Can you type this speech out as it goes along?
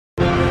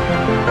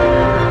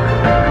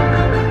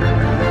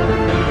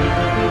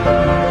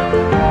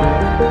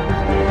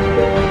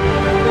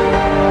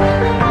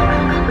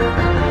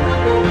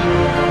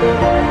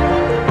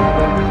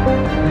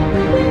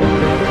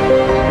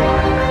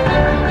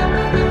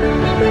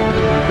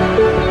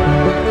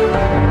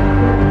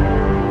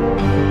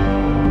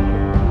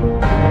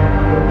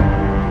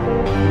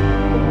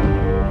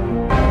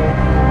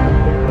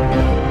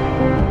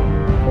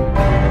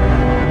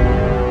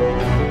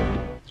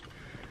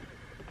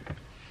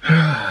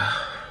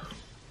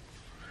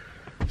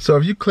So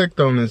if you clicked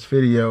on this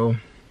video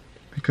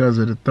because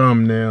of the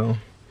thumbnail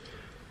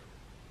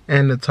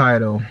and the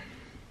title,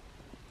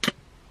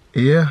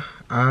 yeah,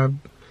 I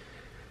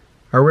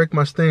wrecked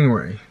my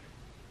Stingray.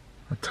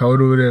 I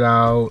totaled it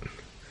out.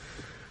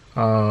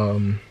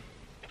 I'm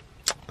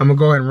gonna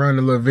go ahead and run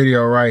a little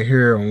video right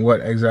here on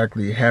what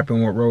exactly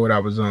happened, what road I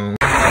was on.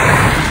 I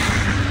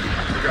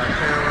got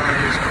camera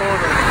around this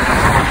corner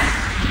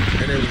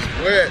and it was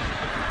wet.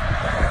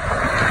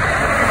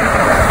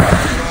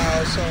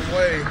 Somehow, some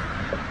way,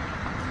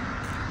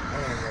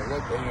 I don't know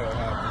what the hell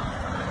happened.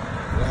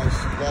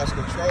 Lost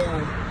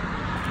control.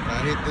 I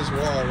hit this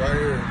wall right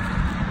here.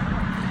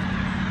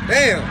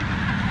 Damn!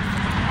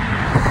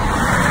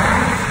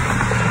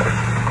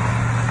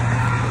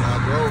 And I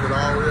drove it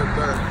all the way up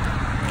there.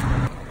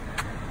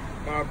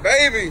 My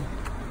baby,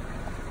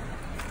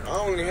 I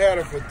only had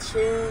her for 2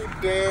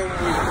 damn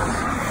weeks.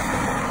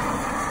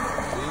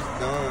 She's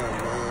done,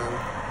 man.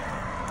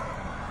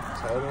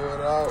 Total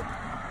it out.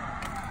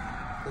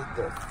 Hit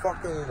the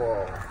fucking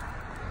wall.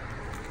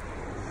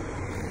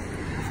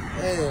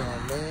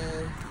 Damn,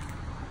 man.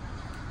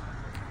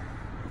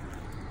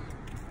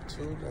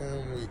 2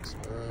 damn weeks,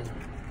 man.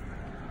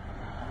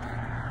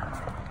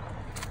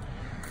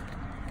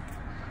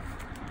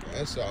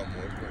 That's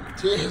almost bringing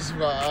tears in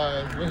my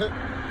eyes, man.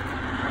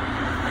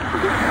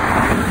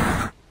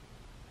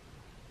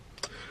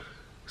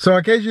 So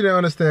in case you didn't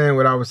understand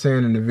what I was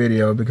saying in the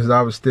video, because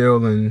I was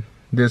still in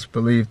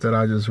disbelief that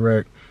I just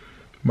wrecked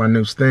my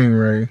new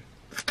Stingray.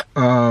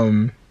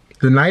 The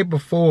night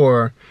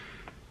before,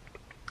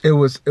 it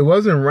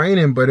wasn't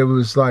raining, but it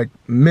was like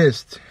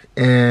mist,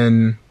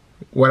 and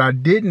what I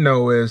didn't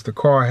know is the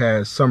car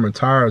has summer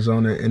tires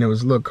on it, and it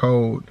was a little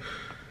cold.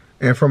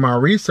 And from my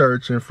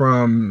research and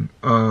from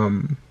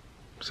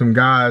some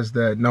guys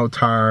that know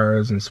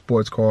tires and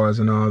sports cars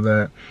and all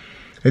that,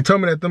 they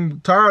told me that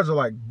them tires are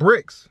like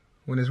bricks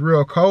when it's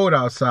real cold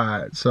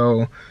outside.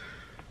 So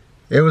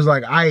it was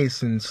like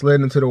ice and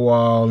slid into the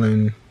wall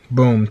and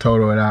boom,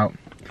 total it out.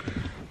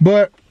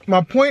 But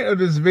my point of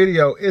this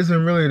video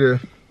isn't really to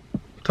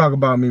talk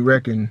about me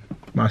wrecking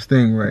my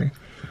Stingray,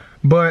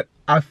 but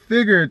I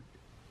figured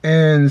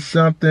in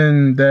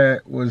something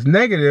that was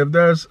negative,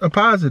 there's a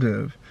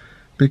positive,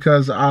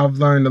 because I've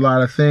learned a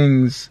lot of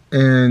things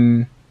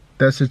in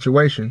that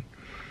situation.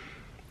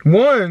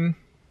 One,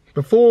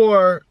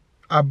 before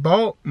I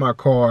bought my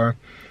car,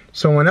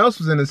 someone else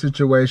was in a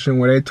situation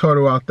where they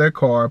totaled out their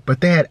car,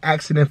 but they had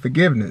accident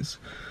forgiveness.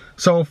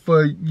 So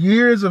for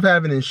years of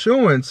having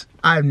insurance,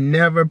 I've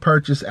never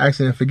purchased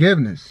accident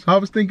forgiveness. I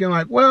was thinking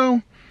like,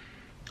 well,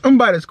 I'm gonna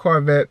buy this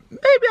Corvette.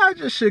 Maybe I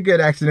just should get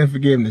accident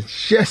forgiveness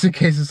just in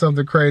case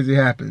something crazy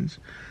happens.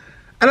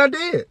 And I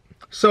did.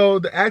 So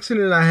the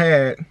accident I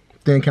had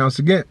then counts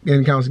against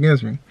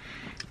me.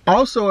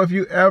 Also, if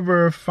you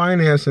ever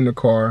finance in the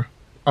car,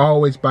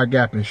 always buy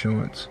gap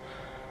insurance.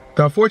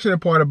 The unfortunate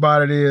part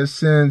about it is,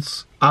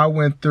 since I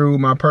went through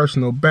my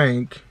personal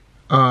bank,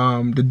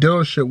 the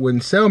dealership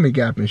wouldn't sell me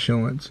gap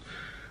insurance.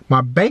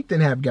 My bank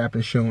didn't have gap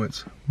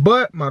insurance,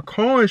 but my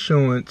car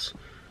insurance,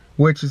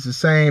 which is the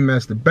same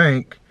as the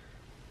bank,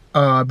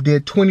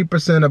 did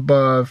 20%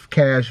 above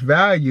cash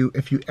value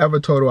if you ever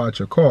total out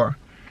your car.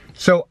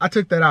 So I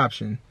took that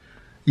option.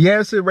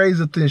 Yes, it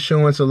raised up the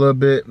insurance a little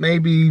bit,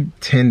 maybe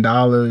 $10,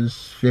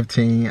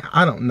 $15,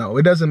 I don't know.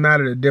 It doesn't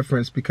matter the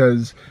difference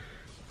because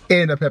it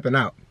ended up helping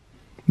out.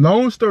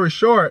 Long story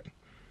short,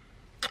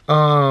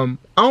 I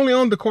only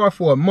owned the car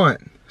for a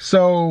month.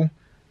 So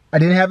I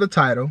didn't have the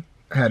title.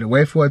 I had to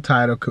wait for a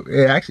title.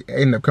 It actually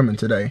ended up coming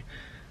today.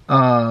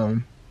 I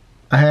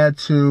had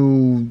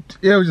to,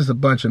 it was just a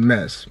bunch of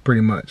mess, pretty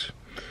much.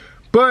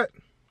 But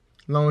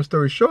long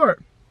story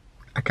short,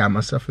 I got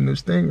myself a new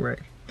Stingray.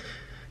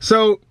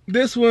 So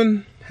this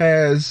one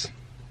has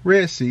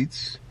red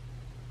seats.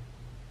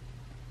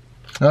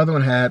 The other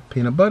one had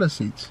peanut butter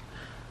seats.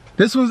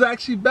 This one's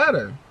actually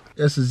better.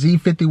 It's a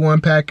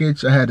Z51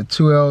 package. I had a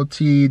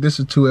 2LT. This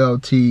is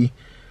 2LT.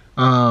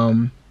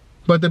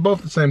 But they're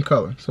both the same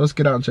color. So let's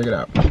get out and check it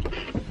out.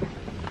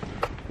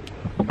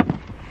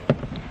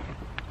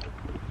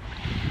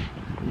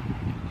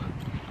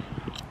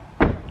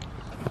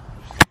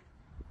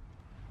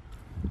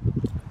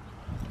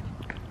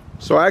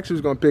 So I actually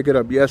was gonna pick it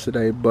up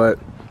yesterday, but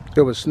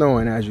it was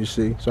snowing, as you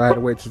see. So I had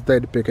to wait till today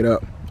to pick it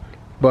up.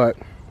 But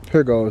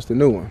here goes the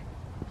new one.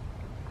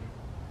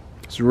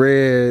 It's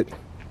red.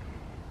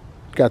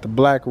 Got the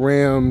black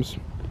rims.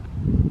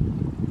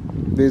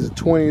 These are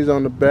 20s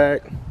on the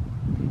back,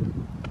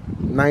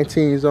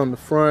 19s on the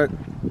front.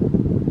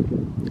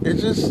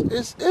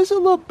 It's a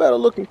little better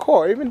looking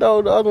car, even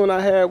though the other one I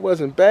had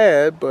wasn't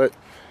bad. But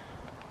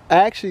I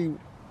actually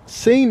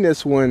seen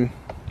this one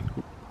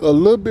a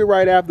little bit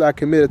right after I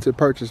committed to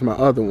purchase my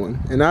other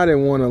one, and I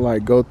didn't want to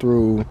like go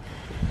through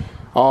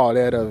all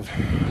that of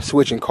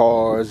switching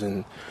cars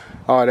and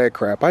all that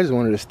crap. I just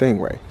wanted a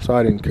Stingray, so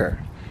I didn't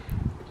care.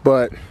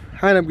 But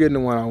I ended up getting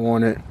the one I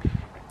wanted.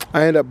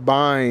 I ended up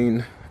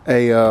buying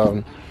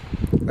a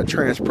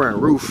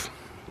transparent roof,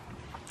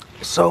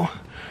 so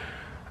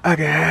I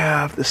can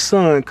have the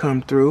sun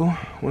come through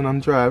when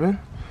I'm driving.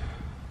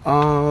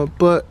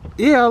 But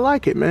yeah, I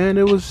like it, man.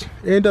 It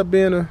ended up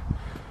being a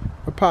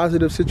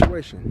positive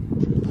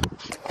situation.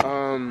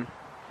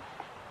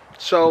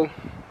 So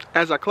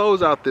as I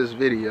close out this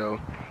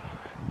video,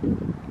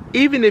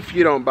 even if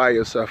you don't buy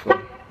yourself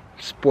a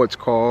sports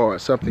car or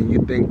something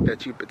you think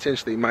that you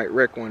potentially might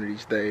wreck one of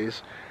these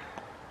days,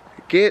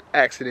 get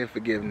accident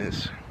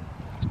forgiveness,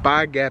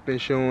 buy gap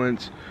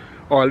insurance,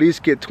 or at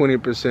least get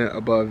 20%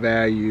 above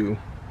value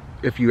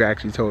if you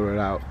actually total it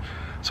out.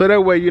 So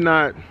that way you're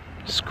not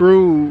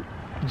screwed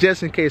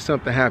just in case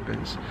something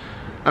happens.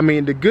 I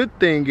mean, the good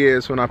thing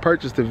is when I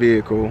purchased the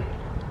vehicle,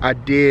 I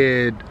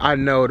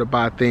know to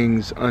buy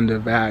things under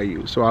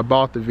value. So I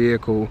bought the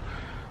vehicle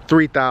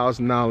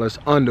 $3,000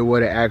 under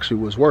what it actually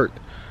was worth.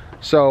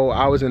 So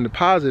I was in the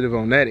positive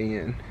on that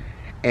end.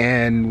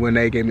 And when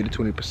they gave me the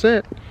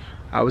 20%,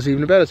 I was even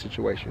in a better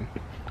situation.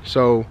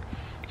 So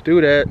do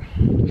that.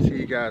 See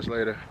you guys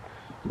later.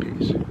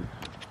 Peace.